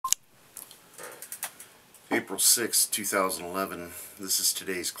April 6, 2011. This is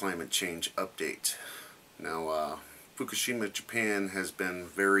today's climate change update. Now, Fukushima, Japan has been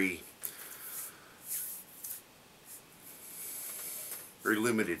very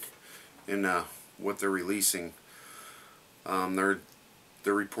limited in what they're releasing. They're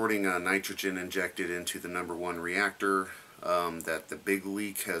reporting nitrogen injected into the #1 reactor, that the big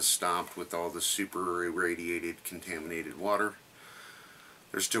leak has stopped with all the super irradiated contaminated water.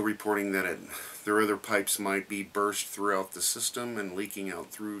 They're still reporting that their other pipes might be burst throughout the system and leaking out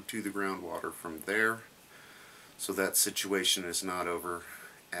through to the groundwater from there. So that situation is not over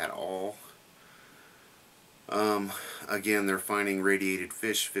at all. Again, they're finding radiated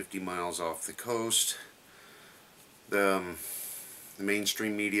fish 50 miles off the coast. The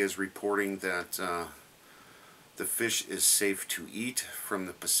mainstream media is reporting that the fish is safe to eat from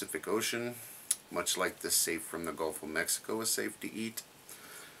the Pacific Ocean, much like the safe from the Gulf of Mexico is safe to eat.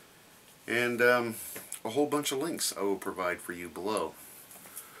 And a whole bunch of links I will provide for you below.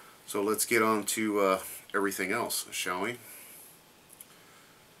 So let's get on to everything else, shall we?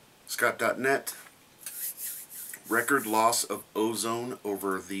 Scott.net. Record loss of ozone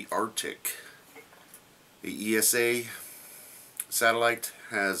over the Arctic. The ESA satellite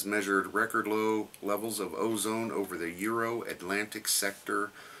has measured record low levels of ozone over the Euro-Atlantic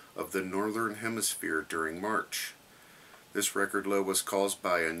sector of the Northern Hemisphere during March. This record low was caused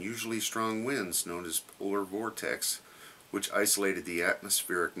by unusually strong winds known as polar vortex, which isolated the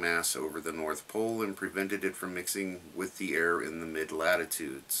atmospheric mass over the North Pole and prevented it from mixing with the air in the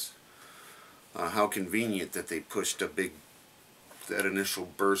mid-latitudes. How convenient that they pushed that initial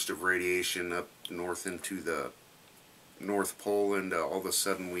burst of radiation up north into the North Pole, and all of a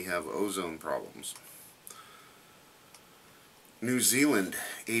sudden we have ozone problems. New Zealand,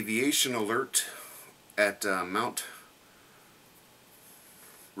 aviation alert at Mt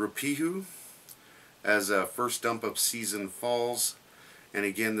Ruapehu as a first dump of season falls. And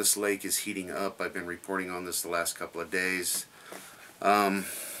again, this lake is heating up. I've been reporting on this the last couple of days.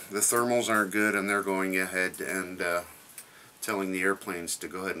 The thermals aren't good, and they're going ahead and telling the airplanes to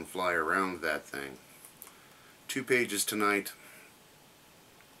go ahead and fly around that thing. 2 pages tonight.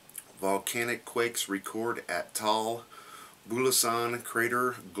 Volcanic quakes record at Taal. Bulusan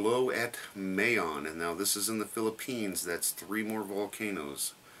crater glow at Mayon. And now this is in the Philippines. That's 3 more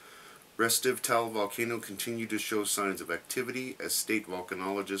volcanoes. Restive Taal volcano continued to show signs of activity as state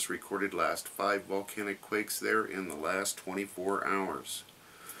volcanologists recorded last 5 volcanic quakes there in the last 24 hours.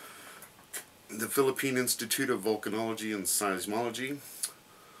 The Philippine Institute of Volcanology and Seismology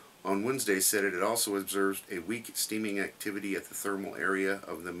on Wednesday said it had also observed a weak steaming activity at the thermal area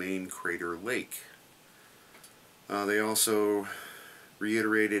of the main crater lake. They also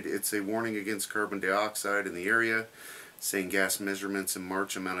reiterated it's a warning against carbon dioxide in the area, saying gas measurements in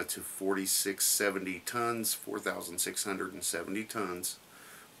March amounted to 4,670 tons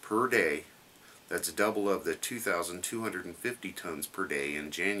per day. That's double of the 2,250 tons per day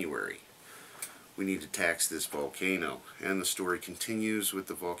in January. We need to tax this volcano. And the story continues with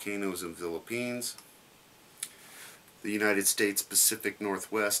the volcanoes in the Philippines. The United States Pacific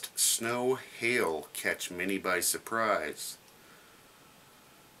Northwest, snow, hail catch many by surprise.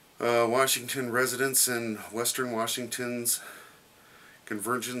 Washington residents in Western Washington's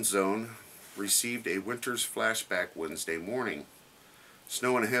convergence zone received a winter's flashback Wednesday morning.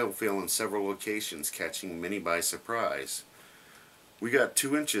 Snow and hail fell in several locations, catching many by surprise. We got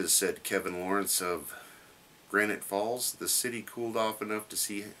 2 inches, said Kevin Lawrence of Granite Falls. The city cooled off enough to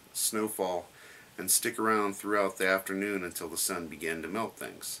see snowfall and stick around throughout the afternoon until the sun began to melt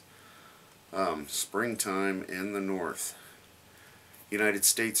things. Springtime in the north. United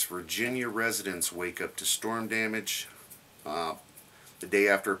States Virginia residents wake up to storm damage. The day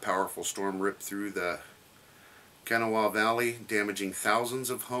after a powerful storm ripped through the Kanawha Valley, damaging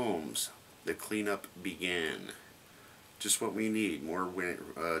thousands of homes. The cleanup began. Just what we need, more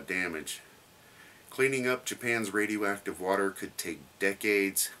damage. Cleaning up Japan's radioactive water could take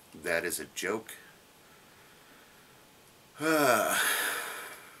decades. That is a joke.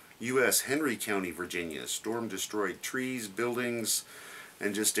 U.S. Henry County, Virginia. Storm destroyed trees, buildings,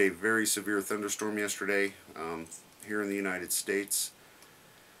 and just a very severe thunderstorm yesterday here in the United States.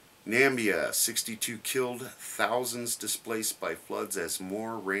 Namibia, 62 killed, thousands displaced by floods as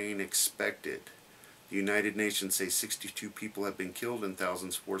more rain expected. The United Nations say 62 people have been killed and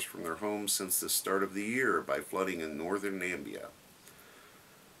thousands forced from their homes since the start of the year by flooding in northern Namibia.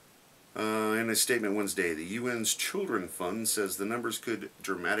 In a statement Wednesday, the UN's Children Fund says the numbers could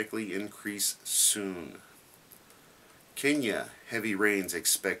dramatically increase soon. Kenya, heavy rains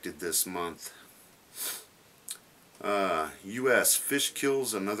expected this month. U.S. fish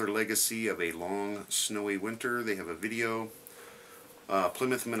kills another legacy of a long snowy winter. They have a video.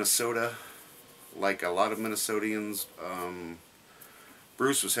 Plymouth, Minnesota. Like a lot of Minnesotians,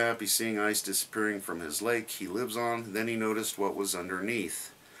 Bruce was happy seeing ice disappearing from his lake he lives on. Then he noticed what was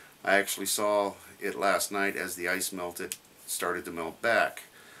underneath. I actually saw it last night as the ice started to melt back.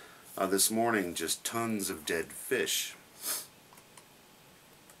 This morning, just tons of dead fish.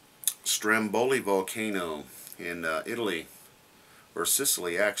 Stromboli Volcano in Italy, or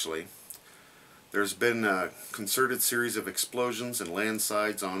Sicily actually. There's been a concerted series of explosions and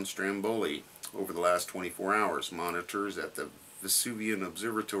landslides on Stromboli over the last 24 hours. Monitors at the Vesuvian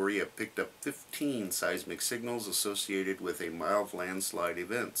Observatory have picked up 15 seismic signals associated with a mild landslide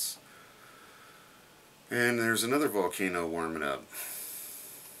events. And there's another volcano warming up.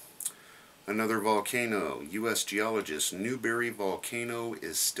 Another volcano. U.S. Geologists. Newberry Volcano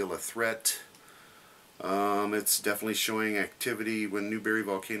is still a threat. It's definitely showing activity when Newberry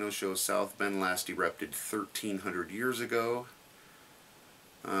Volcano shows South Bend last erupted 1,300 years ago.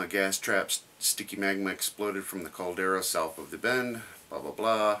 Gas traps, sticky magma exploded from the caldera south of the bend, blah blah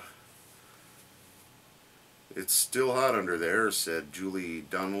blah. It's still hot under there, said Julie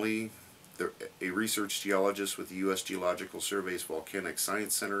Donnelly, a research geologist with the U.S. Geological Survey's Volcanic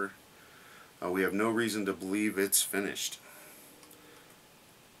Science Center. We have no reason to believe it's finished.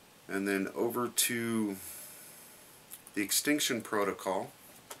 And then over to the extinction protocol.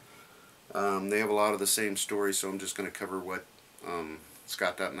 They have a lot of the same stories, so I'm just going to cover what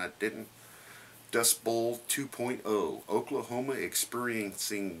Scott.net didn't. Dust Bowl 2.0. Oklahoma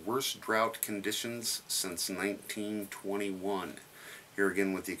experiencing worst drought conditions since 1921. Here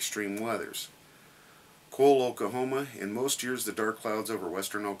again with the extreme weathers. Coal, Oklahoma. In most years, the dark clouds over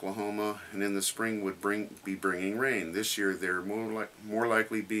western Oklahoma and in the spring would be bringing rain. This year, they're more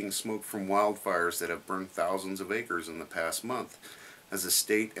likely being smoke from wildfires that have burned thousands of acres in the past month, as the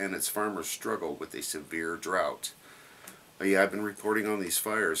state and its farmers struggle with a severe drought. Yeah, I've been reporting on these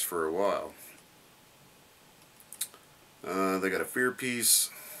fires for a while. They got a fear piece.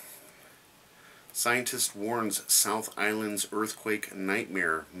 Scientist warns South Island's earthquake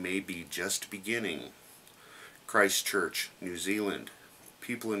nightmare may be just beginning. Christchurch, New Zealand.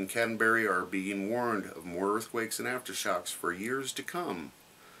 People in Canterbury are being warned of more earthquakes and aftershocks for years to come.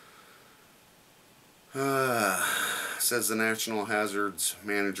 Says the National Hazards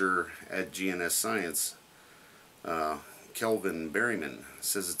Manager at GNS Science, Kelvin Berryman.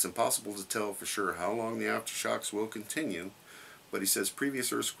 Says it's impossible to tell for sure how long the aftershocks will continue, but he says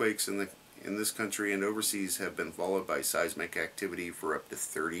previous earthquakes in this country and overseas have been followed by seismic activity for up to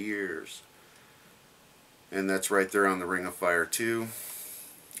 30 years. And that's right there on the Ring of Fire too.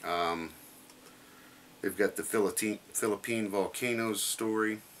 They've got the Philippine volcanoes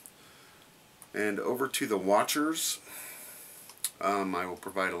story. And over to the Watchers. I will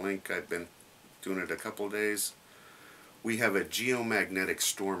provide a link. I've been doing it a couple of days. We have a geomagnetic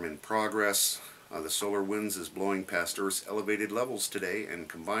storm in progress. The solar winds is blowing past Earth's elevated levels today, and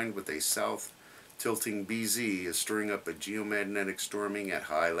combined with a south tilting BZ is stirring up a geomagnetic storming at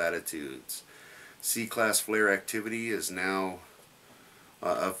high latitudes. C-class flare activity is now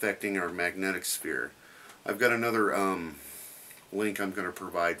affecting our magnetic sphere. I've got another link I'm going to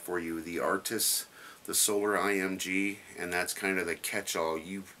provide for you, the ARTIS, the solar IMG, and that's kind of the catch-all.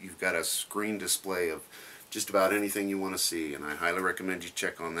 You've got a screen display of just about anything you want to see, and I highly recommend you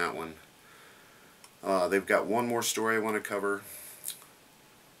check on that one. They've got one more story I want to cover.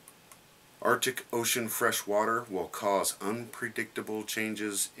 Arctic Ocean fresh water will cause unpredictable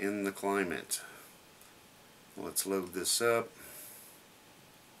changes in the climate. Let's load this up.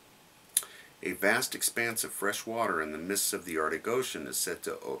 A vast expanse of fresh water in the midst of the Arctic Ocean is set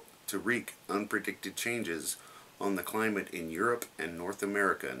to wreak unpredicted changes on the climate in Europe and North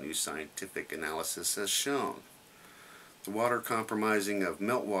America, new scientific analysis has shown. The water comprising of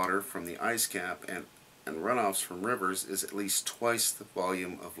meltwater from the ice cap and runoffs from rivers is at least twice the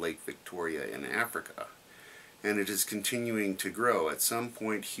volume of Lake Victoria in Africa, and it is continuing to grow. At some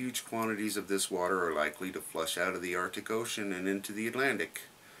point, huge quantities of this water are likely to flush out of the Arctic Ocean and into the Atlantic,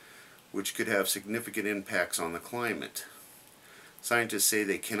 which could have significant impacts on the climate. Scientists say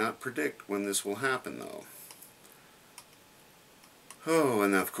they cannot predict when this will happen, though. Oh,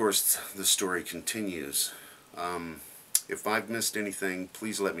 and of course, the story continues. If I've missed anything,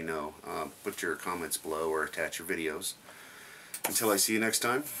 please let me know. Put your comments below or attach your videos. Until I see you next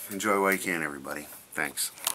time, enjoy while you can, everybody. Thanks.